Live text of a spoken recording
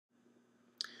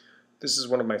This is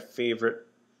one of my favorite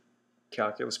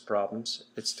calculus problems.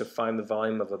 It's to find the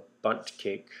volume of a Bundt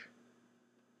cake.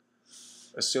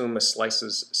 Assume a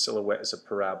slice's silhouette is a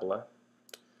parabola.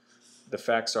 The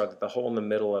facts are that the hole in the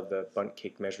middle of the Bundt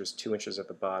cake measures 2 inches at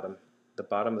the bottom. The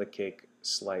bottom of the cake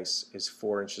slice is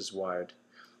 4 inches wide,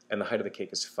 and the height of the cake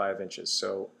is 5 inches.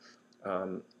 So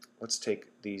let's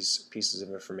take these pieces of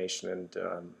information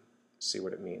and see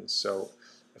what it means. So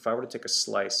if I were to take a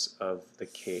slice of the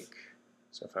cake,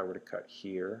 so if I were to cut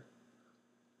here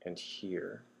and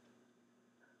here,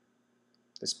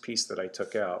 this piece that I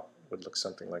took out would look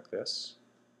something like this.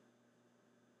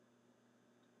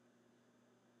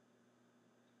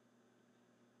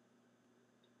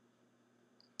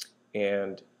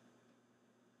 And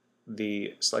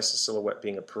the slice of silhouette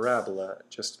being a parabola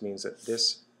just means that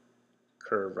this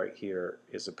curve right here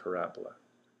is a parabola.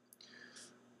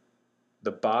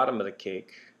 The bottom of the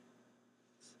cake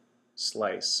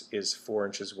slice is 4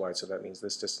 inches wide, so that means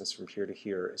this distance from here to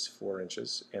here is 4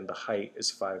 inches, and the height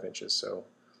is 5 inches, so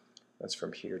that's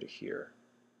from here to here.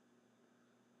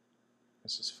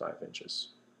 This is 5 inches.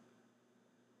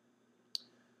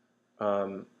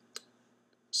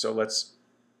 So let's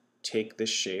take this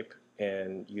shape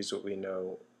and use what we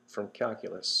know from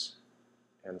calculus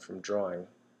and from drawing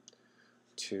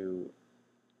to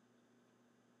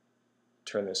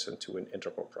turn this into an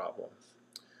integral problem.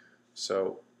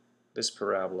 So this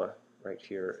parabola right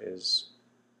here is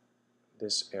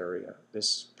this area,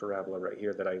 this parabola right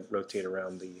here that I rotate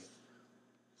around the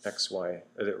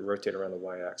rotate around the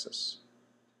y-axis.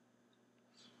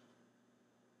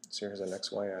 So here's an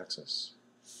xy axis,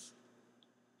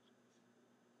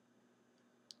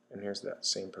 and here's that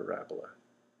same parabola.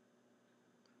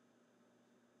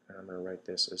 And I'm going to write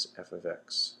this as f of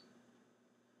x.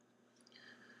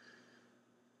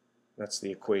 That's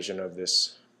the equation of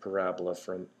this parabola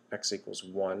from x equals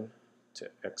 1 to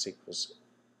x equals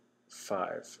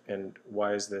 5. And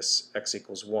why is this x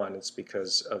equals 1? It's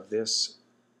because of this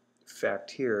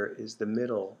fact here is the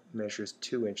middle measures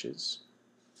 2 inches,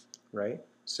 right?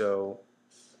 So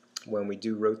when we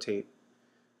do rotate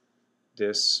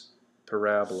this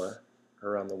parabola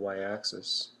around the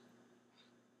y-axis,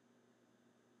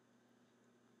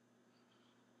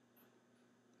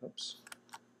 oops,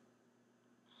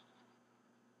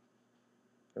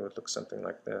 it would look something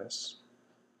like this.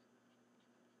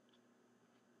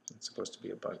 It's supposed to be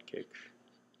a Bundt cake.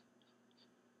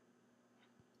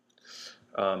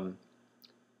 When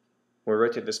we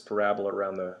rotate this parabola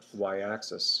around the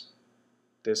y-axis,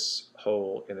 this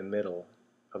hole in the middle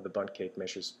of the Bundt cake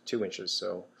measures 2 inches,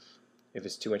 so if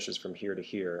it's 2 inches from here to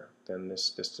here, then this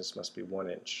distance must be 1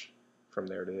 inch from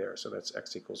there to there, so that's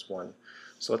x equals 1.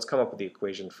 So let's come up with the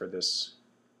equation for this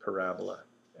parabola,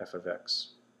 f of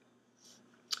x.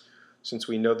 Since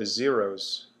we know the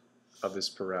zeros of this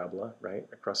parabola, right,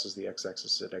 it crosses the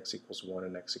x-axis at x equals 1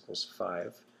 and x equals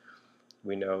 5,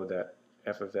 we know that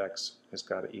f of x has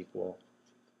got to equal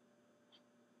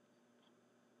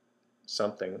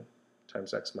something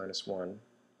times x minus 1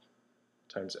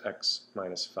 times x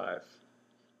minus 5.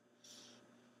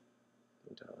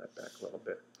 Let me dial that back a little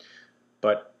bit.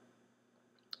 But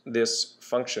this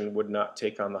function would not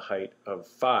take on the height of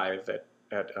 5 at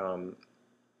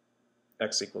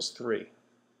x equals 3.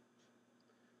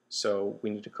 So we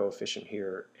need a coefficient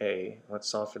here, a. Let's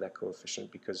solve for that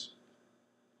coefficient because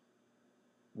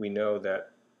we know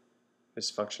that this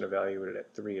function evaluated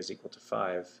at 3 is equal to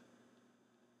 5.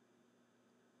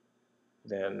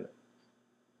 Then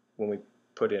when we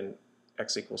put in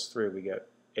x equals 3, we get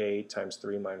a times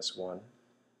 3 minus 1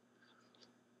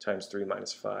 times 3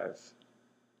 minus 5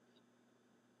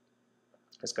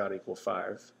 has got to equal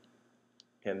 5.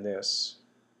 And this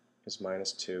is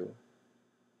minus 2.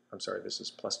 I'm sorry, this is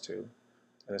plus 2.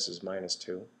 And this is minus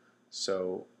 2.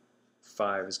 So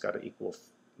 5 has got to equal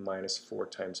minus 4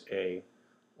 times a,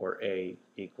 or a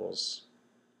equals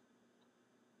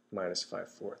minus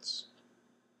 5/4.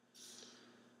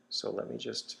 So let me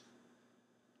just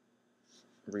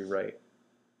rewrite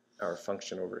our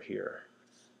function over here.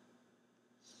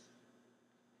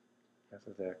 F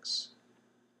of x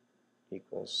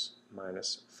equals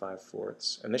minus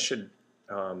 5/4. And this should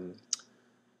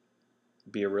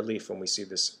be a relief when we see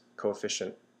this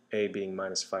coefficient a being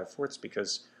minus 5/4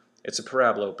 because it's a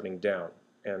parabola opening down.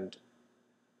 And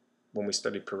when we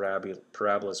study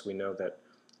parabolas, we know that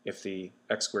if the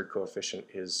x squared coefficient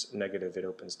is negative, it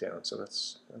opens down. So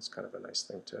that's kind of a nice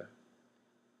thing to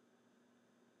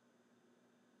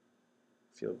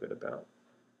feel good about.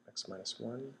 X minus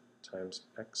 1 times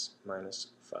x minus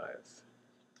 5.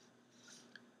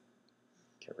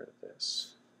 Get rid of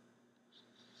this.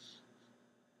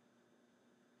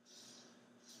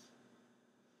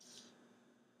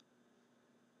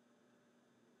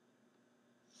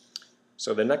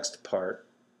 So the next part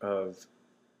of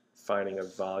finding a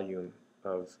volume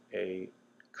of a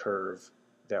curve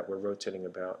that we're rotating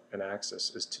about an axis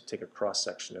is to take a cross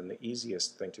section, and the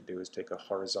easiest thing to do is take a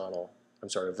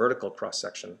vertical cross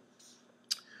section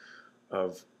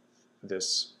of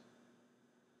this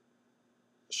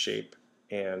shape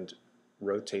and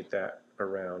rotate that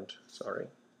around,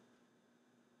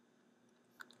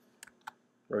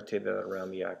 rotate that around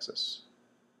the axis.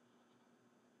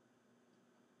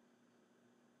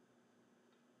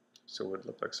 So it would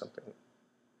look like something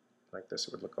like this.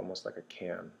 It would look almost like a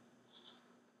can.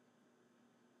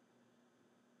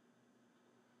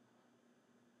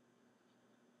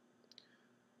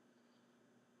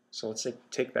 So let's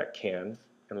take that can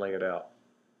and lay it out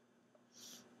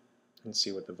and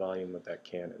see what the volume of that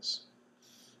can is.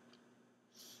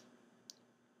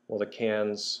 Well, the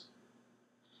can's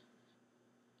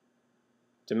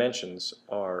dimensions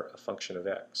are a function of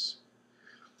x.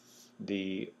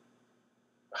 The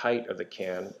height of the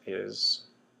can is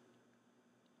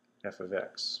f of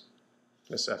x,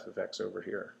 this f of x over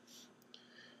here.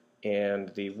 And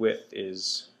the width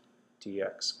is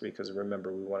dx, because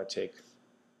remember, we want to take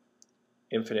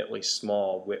infinitely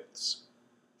small widths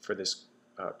for this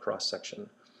cross-section.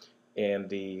 And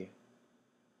the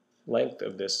length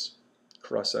of this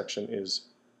cross-section is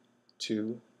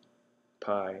 2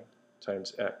 pi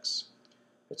times x.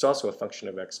 It's also a function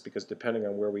of x, because depending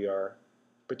on where we are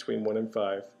between 1 and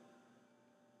 5,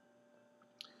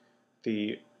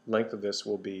 the length of this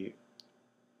will be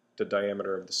the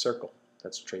diameter of the circle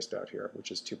that's traced out here,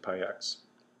 which is 2 pi x.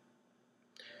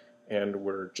 And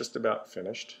we're just about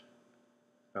finished.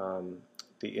 The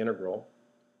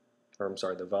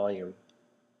volume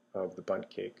of the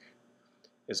Bundtcake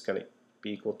is going to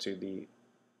be equal to the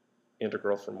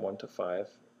integral from 1 to 5,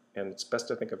 and it's best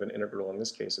to think of an integral in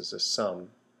this case as a sum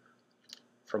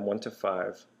from 1 to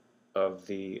 5 of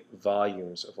the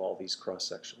volumes of all these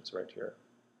cross-sections right here.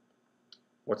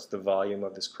 What's the volume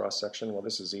of this cross-section? Well,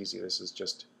 this is easy. This is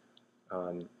just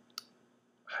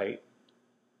height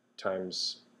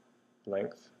times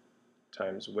length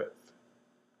times width.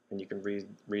 And you can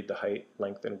read the height,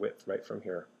 length, and width right from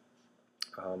here.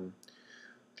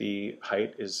 The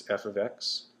height is f of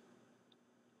x.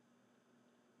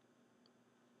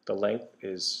 The length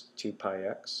is 2 pi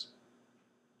x.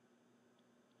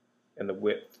 And the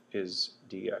width is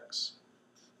dx.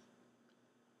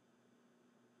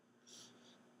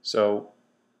 So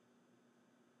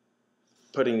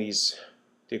putting the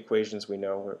equations we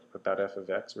know about f of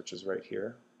x, which is right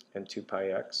here, and 2 pi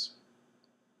x,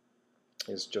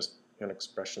 is just an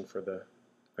expression for the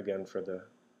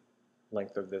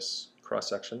length of this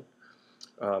cross-section.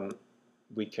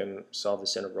 We can solve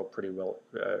this integral pretty well,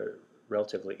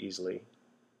 relatively easily.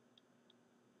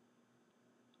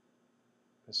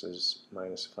 This is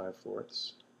minus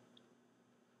 5/4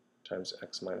 times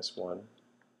x minus 1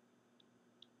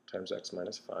 times x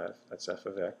minus 5. That's f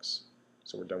of x.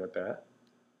 So we're done with that.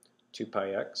 2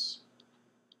 pi x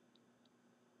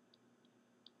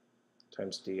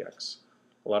times dx.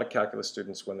 A lot of calculus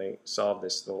students, when they solve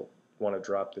this, they'll want to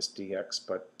drop this dx,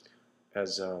 but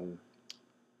as a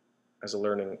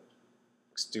learning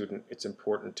student, it's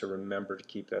important to remember to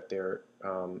keep that there.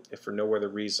 If for no other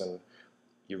reason,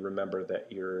 you remember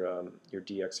that your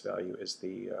dx value is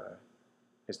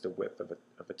the width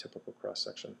of a typical cross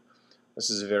section. This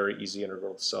is a very easy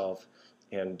integral to solve,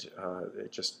 and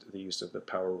just the use of the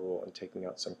power rule and taking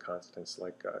out some constants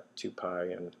like 2 pi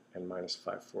and minus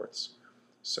 5/4.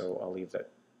 So I'll leave that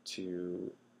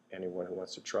to anyone who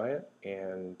wants to try it,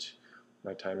 and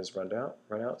my time is run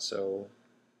out, so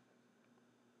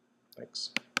thanks.